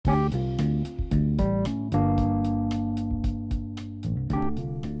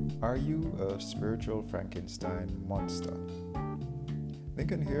Are you a spiritual Frankenstein monster?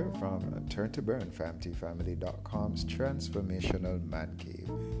 Lincoln here from Turn to Burn FamilyFamily.com's Transformational Man Cave,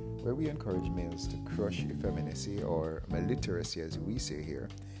 where we encourage males to crush effeminacy or maliteracy as we say here,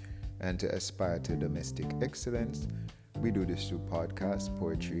 and to aspire to domestic excellence. We do this through podcasts,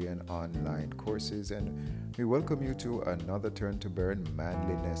 poetry, and online courses, and we welcome you to another Turn to Burn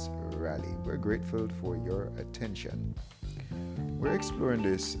Manliness Rally. We're grateful for your attention. We're exploring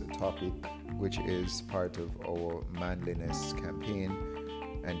this topic, which is part of our manliness campaign,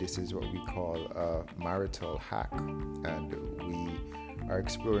 and this is what we call a marital hack. And we are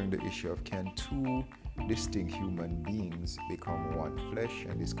exploring the issue of, can two distinct human beings become one flesh?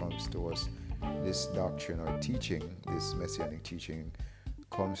 And this comes to us, this doctrine or teaching, this messianic teaching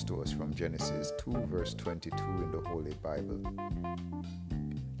comes to us from Genesis 2 verse 22 in the Holy Bible.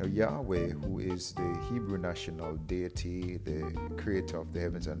 Now, Yahweh, who is the Hebrew national deity, the creator of the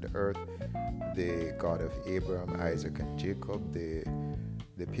heavens and the earth, the God of Abraham, Isaac, and Jacob, the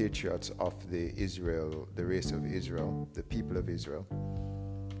patriots of the race of Israel, the people of Israel,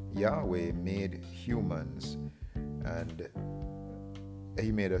 Yahweh made humans, and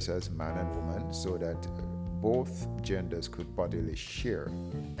he made us as man and woman so that both genders could bodily share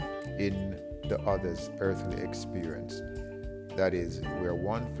in the other's earthly experience. That is, we're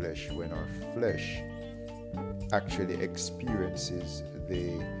one flesh when our flesh actually experiences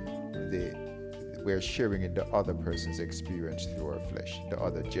we're sharing in the other person's experience through our flesh, the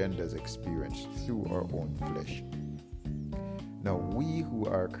other gender's experience through our own flesh. Now, we who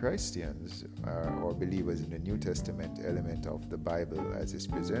are Christians or believers in the New Testament element of the Bible as is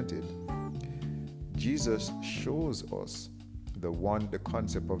presented, Jesus shows us the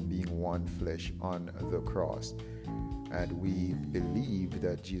concept of being one flesh on the cross. And we believe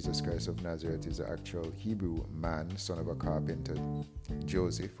that Jesus Christ of Nazareth is the actual Hebrew man, son of a carpenter,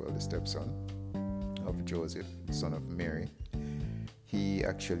 Joseph, or the stepson of Joseph, son of Mary. He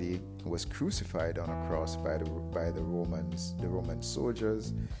actually was crucified on a cross by the Roman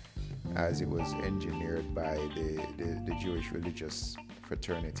soldiers, as it was engineered by the Jewish religious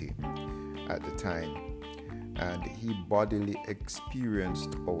fraternity at the time. And he bodily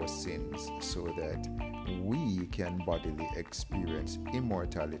experienced our sins so that we can bodily experience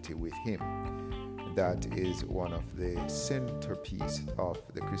immortality with him. That is one of the centerpiece of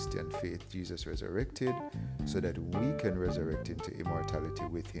the Christian faith. Jesus resurrected so that we can resurrect into immortality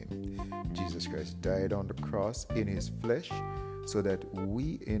with him. Jesus Christ died on the cross in his flesh so that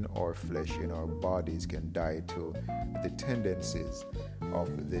we in our flesh, in our bodies, can die to the tendencies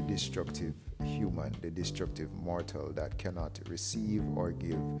of the destructive human, the destructive mortal that cannot receive or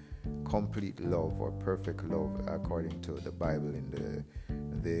give complete love or perfect love according to the Bible in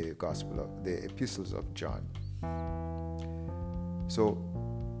the epistles of John. So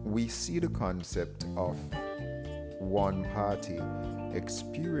we see the concept of one party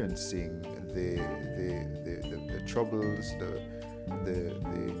experiencing the troubles, the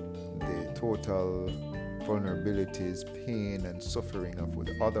total vulnerabilities, pain, and suffering of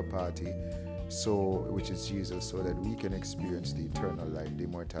the other party, which is Jesus, so that we can experience the eternal life, the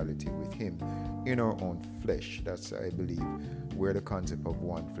immortality with him in our own flesh. That's, I believe, where the concept of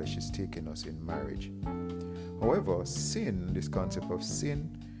one flesh is taking us in marriage. However, sin, this concept of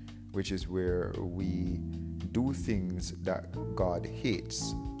sin, which is where we do things that God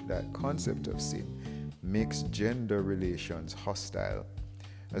hates, that concept of sin makes gender relations hostile.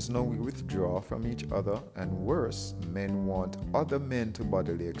 As now we withdraw from each other, and worse, men want other men to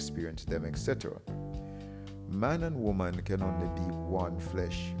bodily experience them, etc. Man and woman can only be one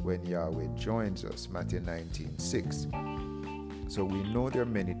flesh when Yahweh joins us, Matthew 19:6. So we know there are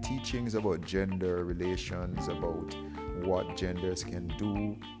many teachings about gender relations, about what genders can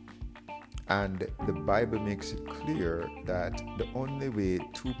do, and the Bible makes it clear that the only way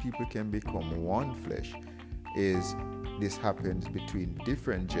two people can become one flesh is this happens between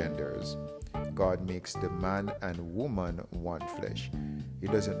different genders. God makes the man and woman one flesh. He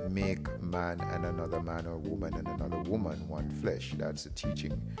doesn't make man and another man, or woman and another woman one flesh. That's the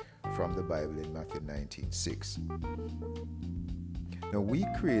teaching from the Bible in Matthew 19:6. Now we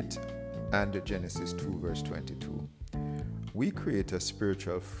create, and Genesis 2 verse 22, we create a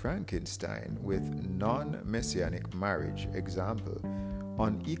spiritual Frankenstein with non-messianic marriage. Example,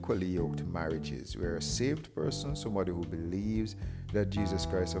 unequally yoked marriages, where a saved person, somebody who believes that Jesus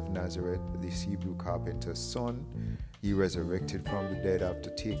Christ of Nazareth, this Hebrew carpenter's son, he resurrected from the dead after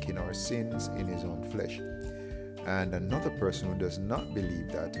taking our sins in his own flesh. And another person who does not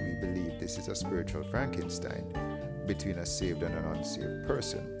believe that, we believe this is a spiritual Frankenstein between a saved and an unsaved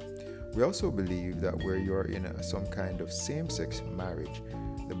person. We also believe that where you're in some kind of same-sex marriage,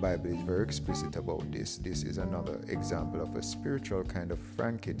 The Bible is very explicit about this. This is another example of a spiritual kind of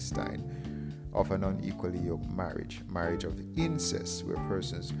Frankenstein of an unequally yoked marriage of incest, where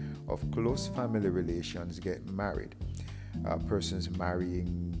persons of close family relations get married, persons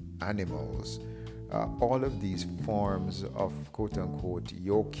marrying animals. All of these forms of quote-unquote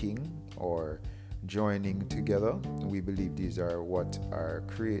yoking or joining together, we believe these are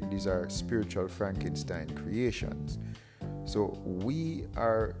these are spiritual Frankenstein creations. So we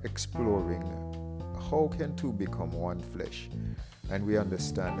are exploring how can two become one flesh, and we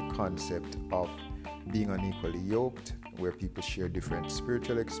understand the concept of being unequally yoked, where people share different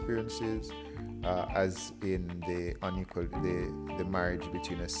spiritual experiences, as in the marriage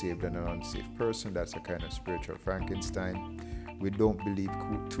between a saved and an unsaved person. That's a kind of spiritual Frankenstein. We don't believe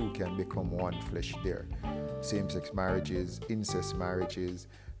two can become one flesh there. Same-sex marriages, incest marriages,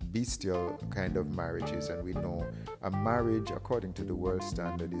 bestial kind of marriages, and we know a marriage according to the world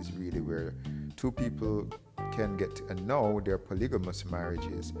standard is really where two people can get, and now they're polygamous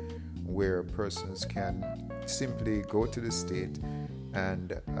marriages where persons can simply go to the state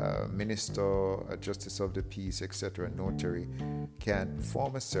and minister, a justice of the peace, etc., notary can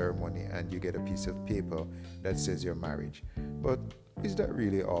form a ceremony and you get a piece of paper that says your marriage. But is that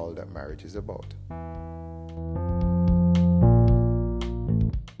really all that marriage is about?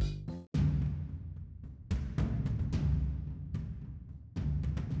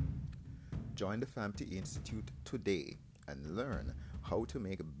 Join the FAMT Institute today and learn how to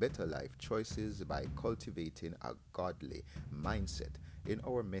make better life choices by cultivating a godly mindset in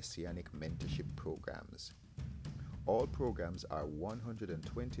our Messianic mentorship programs. All programs are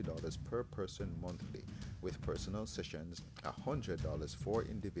 $120 per person monthly, with personal sessions $100 for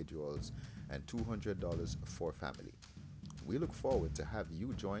individuals and $200 for family. We look forward to have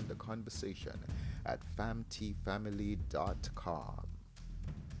you join the conversation at famtfamily.com.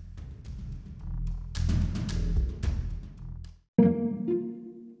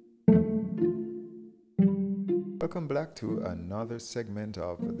 Welcome back to another segment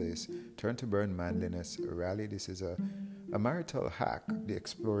of this Turn to Burn Manliness Rally. This is a marital hack,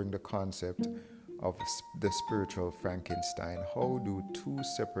 exploring the concept of the spiritual Frankenstein. How do two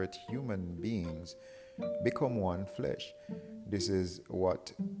separate human beings become one flesh? This is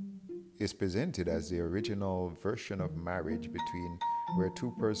what is presented as the original version of marriage between where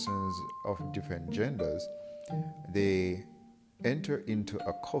two persons of different genders, they enter into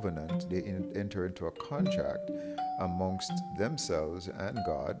a covenant, they enter into a contract amongst themselves and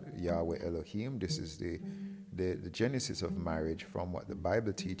God, Yahweh Elohim. This is the genesis of marriage from what the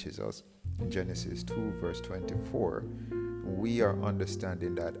Bible teaches us. In Genesis 2 verse 24, we are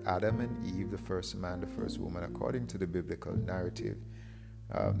understanding that Adam and Eve, the first man, the first woman, according to the biblical narrative,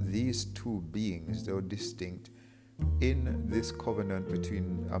 these two beings, though distinct, in this covenant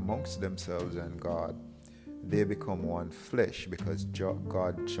between amongst themselves and God, they become one flesh because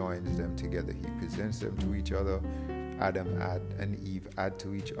God joins them together. He presents them to each other. Adam and Eve add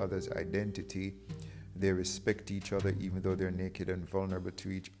to each other's identity. They respect each other even though they're naked and vulnerable to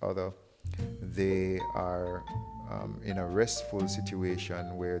each other. They are in a restful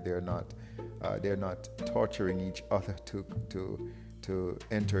situation where they're not torturing each other to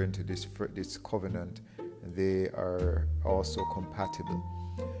enter into this covenant. They are also compatible.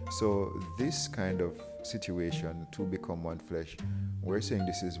 So this kind of situation, to become one flesh, we're saying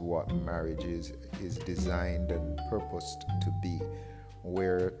this is what marriage is designed and purposed to be,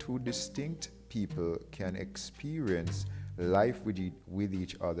 where two distinct people can experience life with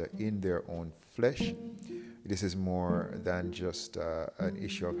each other in their own flesh. This is more than just an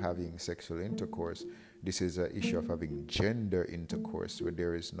issue of having sexual intercourse. This is an issue of having gender intercourse, where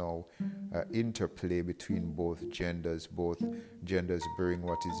there is no interplay between both genders bring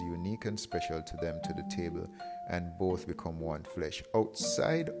what is unique and special to them to the table, and both become one flesh.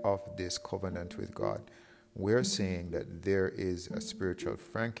 Outside of this covenant with God, we're saying that there is a spiritual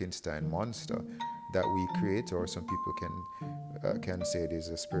Frankenstein monster that we create, or some people can say it is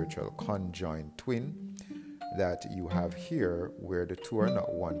a spiritual conjoined twin that you have here, where the two are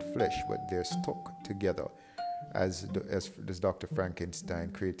not one flesh, but they're stuck together. As Dr. Frankenstein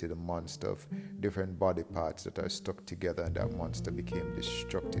created a monster of different body parts that are stuck together, and that monster became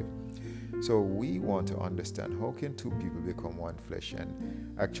destructive. So we want to understand, how can two people become one flesh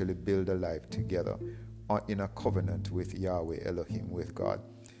and actually build a life together in a covenant with Yahweh Elohim, with God.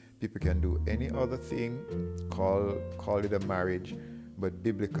 People can do any other thing, call it a marriage, but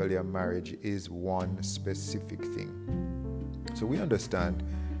biblically a marriage is one specific thing. So we understand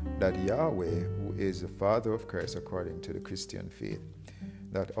that Yahweh, who is the Father of Christ according to the Christian faith,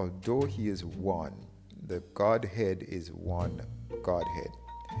 that although he is one, the Godhead is one Godhead.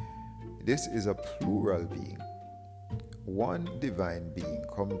 This is a plural being, one divine being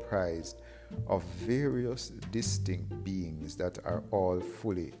comprised of various distinct beings that are all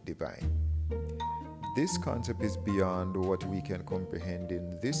fully divine. This concept is beyond what we can comprehend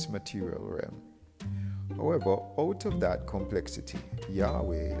in this material realm. However, out of that complexity,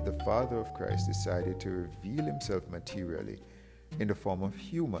 Yahweh, the Father of Christ, decided to reveal himself materially in the form of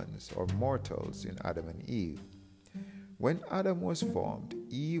humans or mortals in Adam and Eve. When Adam was formed,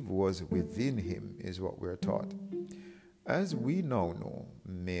 Eve was within him, is what we're taught. As we now know,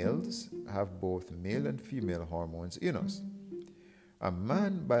 males have both male and female hormones in us. A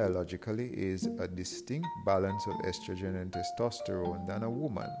man biologically is a distinct balance of estrogen and testosterone than a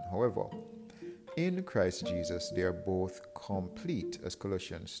woman. However, in Christ Jesus, they are both complete, as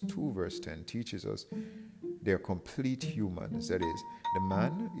Colossians 2 verse 10 teaches us. They are complete humans. That is, the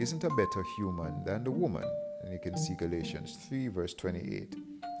man isn't a better human than the woman. And you can see Galatians 3 verse 28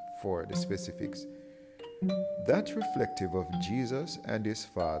 for the specifics. That's reflective of Jesus and his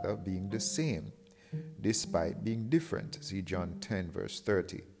Father being the same, despite being different. See John 10 verse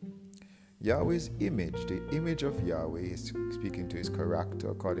 30. Yahweh's image, the image of Yahweh, is speaking to his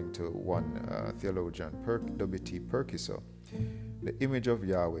character, according to one theologian, W.T. Perkiser. The image of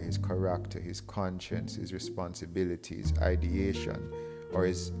Yahweh, his character, his conscience, his responsibilities, ideation, or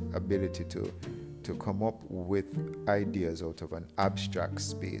his ability to come up with ideas out of an abstract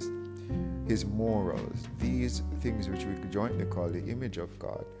space, his morals, these things which we jointly call the image of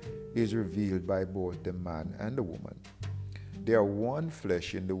God, is revealed by both the man and the woman. They are one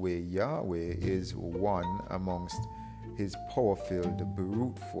flesh in the way Yahweh is one amongst his power-filled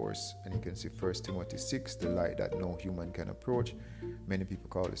brute force. And you can see 1 Timothy 6, the light that no human can approach. Many people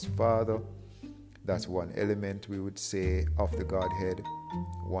call his Father. That's one element, we would say, of the Godhead.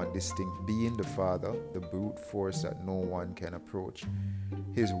 One distinct being, the Father, the brute force that no one can approach.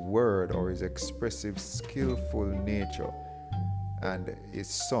 His word, or his expressive, skillful nature, and his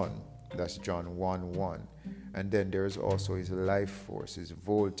Son, that's John 1:1. And then there is also his life force, his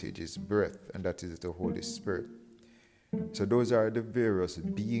voltage, his breath, and that is the Holy Spirit. So those are the various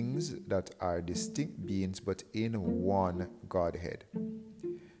beings that are distinct beings but in one Godhead.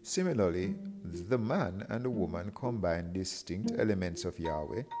 Similarly, the man and the woman combine distinct elements of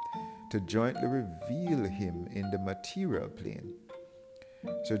Yahweh to jointly reveal him in the material plane.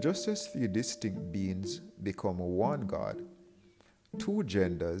 So just as three distinct beings become one God, two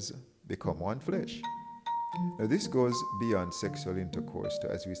genders become one flesh. Now this goes beyond sexual intercourse to,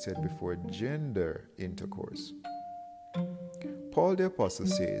 as we said before, gender intercourse. Paul the Apostle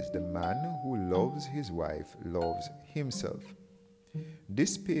says, the man who loves his wife loves himself.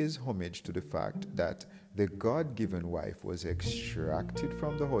 This pays homage to the fact that the God-given wife was extracted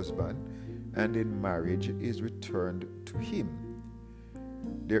from the husband and in marriage is returned to him.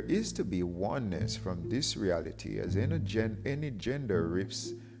 There is to be oneness from this reality, as any gender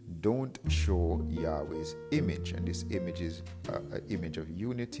rifts don't show Yahweh's image, and this image is an image of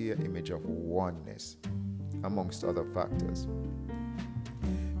unity, an image of oneness, amongst other factors.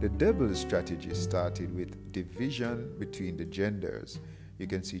 The devil's strategy started with division between the genders. You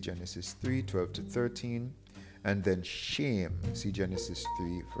can see Genesis 3:12-13, and then shame. See Genesis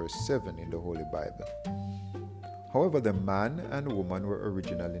 3 verse 7 in the Holy Bible. However, the man and woman were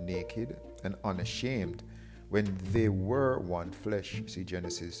originally naked and unashamed when they were one flesh. See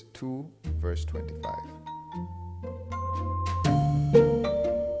Genesis 2 verse 25.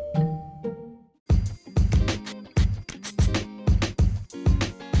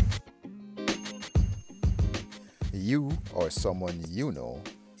 You or someone you know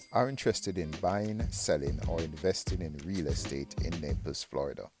are interested in buying, selling, or investing in real estate in Naples,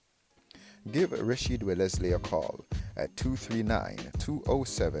 Florida. Give Rashid Wellesley a call at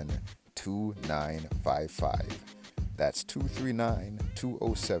 239-207-2955. That's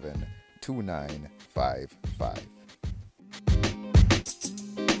 239-207-2955.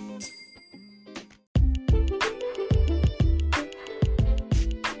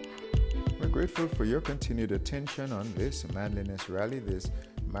 We're grateful for your continued attention on this Manliness Rally, this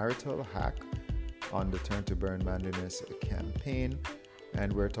marital hack on the Turn to Burn Manliness campaign.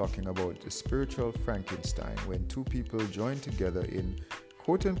 And we're talking about the spiritual Frankenstein, when two people join together in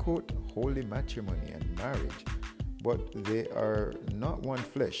quote-unquote holy matrimony and marriage, but they are not one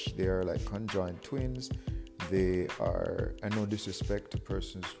flesh. They are like conjoined twins. They are, and no disrespect to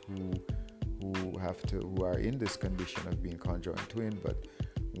persons who are in this condition of being conjoined twin, but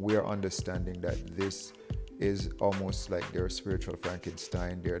we're understanding that this is almost like their spiritual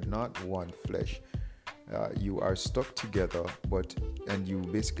Frankenstein. They're not one flesh. You are stuck together, and you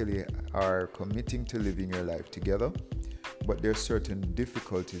basically are committing to living your life together, but there are certain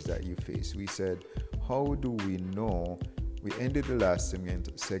difficulties that you face. We said, how do we know? We ended the last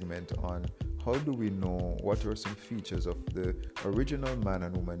segment on how do we know what are some features of the original man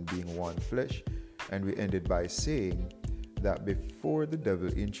and woman being one flesh, and we ended by saying that before the devil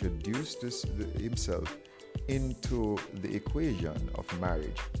introduced himself into the equation of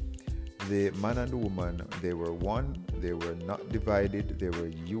marriage, the man and the woman, they were one, they were not divided, they were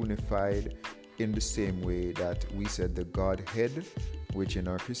unified in the same way that we said the Godhead, which in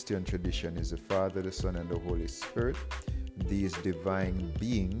our Christian tradition is the Father, the Son, and the Holy Spirit. These divine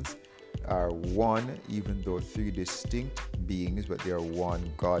beings are one, even though three distinct beings, but they are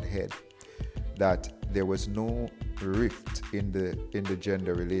one Godhead. That there was no rift in the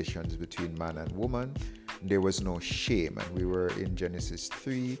gender relations between man and woman. There was no shame, and we were in Genesis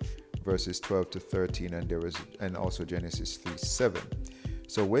 3 verses 12 to 13, and also Genesis 3:7.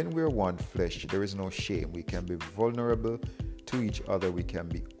 So when we're one flesh, there is no shame. We can be vulnerable to each other. We can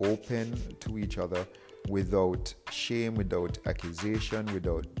be open to each other without shame, without accusation,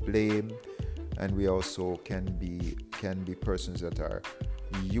 without blame, and we also can be persons that are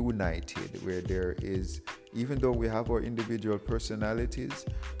united, where there is, even though we have our individual personalities,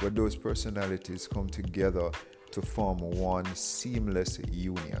 but those personalities come together to form one seamless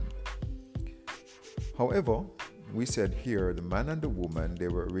union. However, we said here the man and the woman, they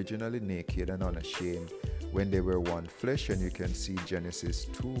were originally naked and unashamed when they were one flesh, and you can see Genesis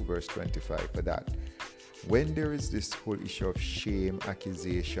 2 verse 25 for that. When there is this whole issue of shame,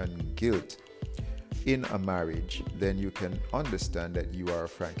 accusation, guilt in a marriage, then you can understand that you are a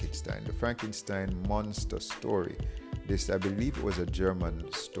Frankenstein. The Frankenstein monster story, this I believe it was a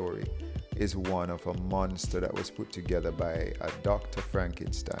German story, is one of a monster that was put together by a Dr.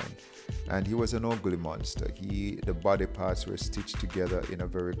 Frankenstein, and he was an ugly monster. The body parts were stitched together in a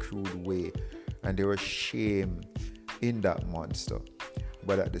very crude way, and there was shame in that monster.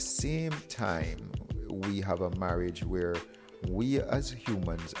 But at the same time, we have a marriage where we as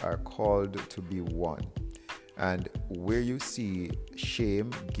humans are called to be one, and where you see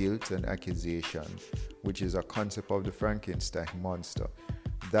shame, guilt, and accusation, which is a concept of the Frankenstein monster,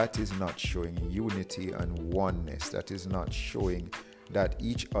 that is not showing unity and oneness. That is not showing that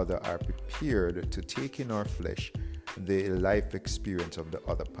each other are prepared to take in our flesh the life experience of the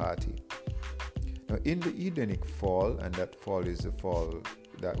other party. Now, in the Edenic fall, and that fall is the fall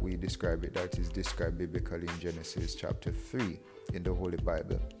that we describe it, that is described biblically in Genesis chapter 3 in the Holy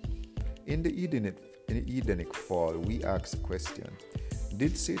Bible. In the Edenic fall, we ask the question,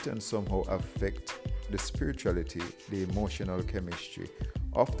 did Satan somehow affect the spirituality, the emotional chemistry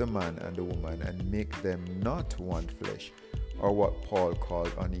of the man and the woman and make them not one flesh, or what Paul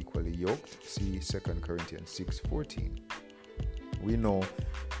called unequally yoked? See 2 Corinthians 6:14. We know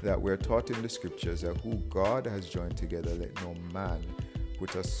that we're taught in the scriptures that who God has joined together, let no man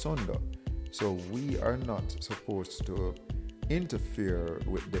put asunder. So we are not supposed to interfere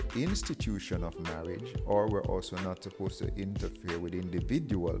with the institution of marriage, or we're also not supposed to interfere with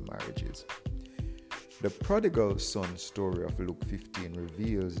individual marriages. The prodigal son story of Luke 15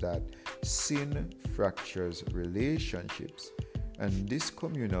 reveals that sin fractures relationships, and this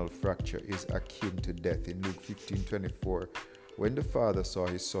communal fracture is akin to death. In Luke 15:24, when the father saw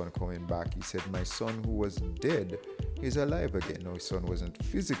his son coming back, he said, "My son who was dead is alive again." No, his son wasn't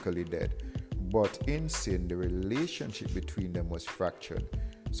physically dead, but in sin, the relationship between them was fractured.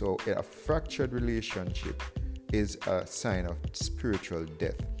 So a fractured relationship is a sign of spiritual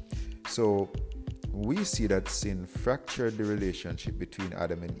death. So we see that sin fractured the relationship between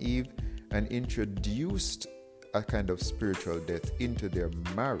Adam and Eve and introduced a kind of spiritual death into their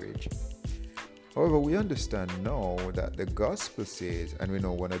marriage. However, we understand now that the gospel says, and we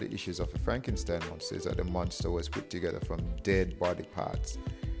know one of the issues of the Frankenstein monster is that the monster was put together from dead body parts,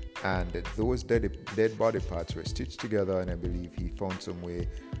 and those dead body parts were stitched together, and I believe he found some way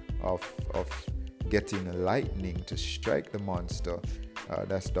of getting lightning to strike the monster.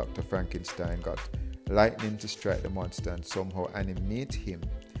 That's Dr. Frankenstein got lightning to strike the monster and somehow animate him,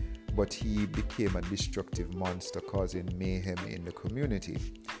 but he became a destructive monster, causing mayhem in the community.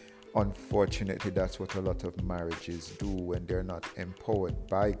 Unfortunately, that's what a lot of marriages do when they're not empowered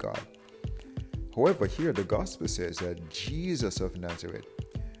by God. However, here the gospel says that Jesus of Nazareth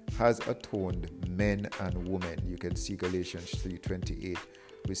has atoned men and women. You can see Galatians 3:28,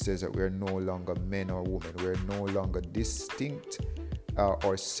 which says that we're no longer men or women. We're no longer distinct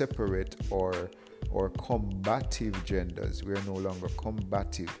or separate or combative genders. We're no longer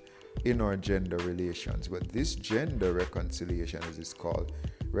combative in our gender relations. But this gender reconciliation, as it's called,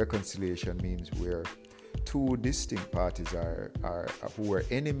 reconciliation means where two distinct parties are who were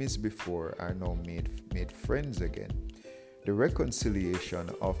enemies before are now made friends again. the reconciliation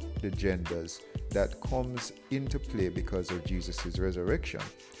of the genders that comes into play because of Jesus' resurrection.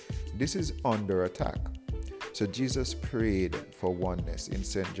 This is under attack. So Jesus prayed for oneness in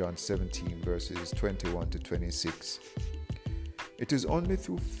St. John 17 verses 21 to 26. It is only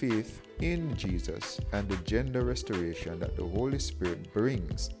through faith in Jesus and the gender restoration that the Holy Spirit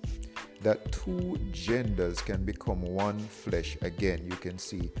brings that two genders can become one flesh again. You can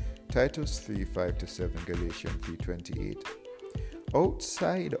see Titus 3:5-7, Galatians 3:28.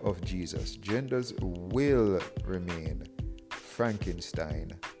 Outside of Jesus, genders will remain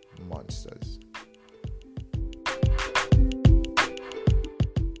Frankenstein monsters.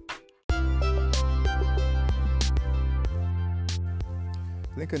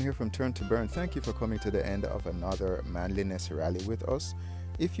 Lincoln here from Turn to Burn. Thank you for coming to the end of another manliness rally with us.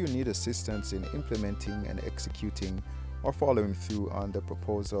 If you need assistance in implementing and executing or following through on the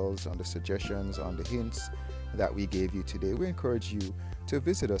proposals, on the suggestions, on the hints that we gave you today, we encourage you to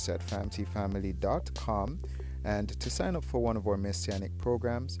visit us at famtfamily.com and to sign up for one of our messianic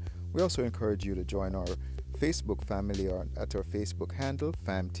programs. We also encourage you to join our Facebook family at our Facebook handle,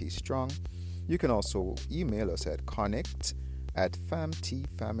 FamTStrong. You can also email us at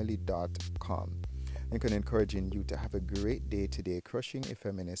connect@famtfamily.com. Lincoln encouraging you to have a great day today, crushing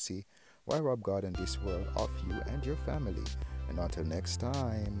effeminacy while rob God and this world of you and your family. And until next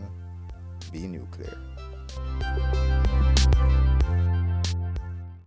time, be nuclear.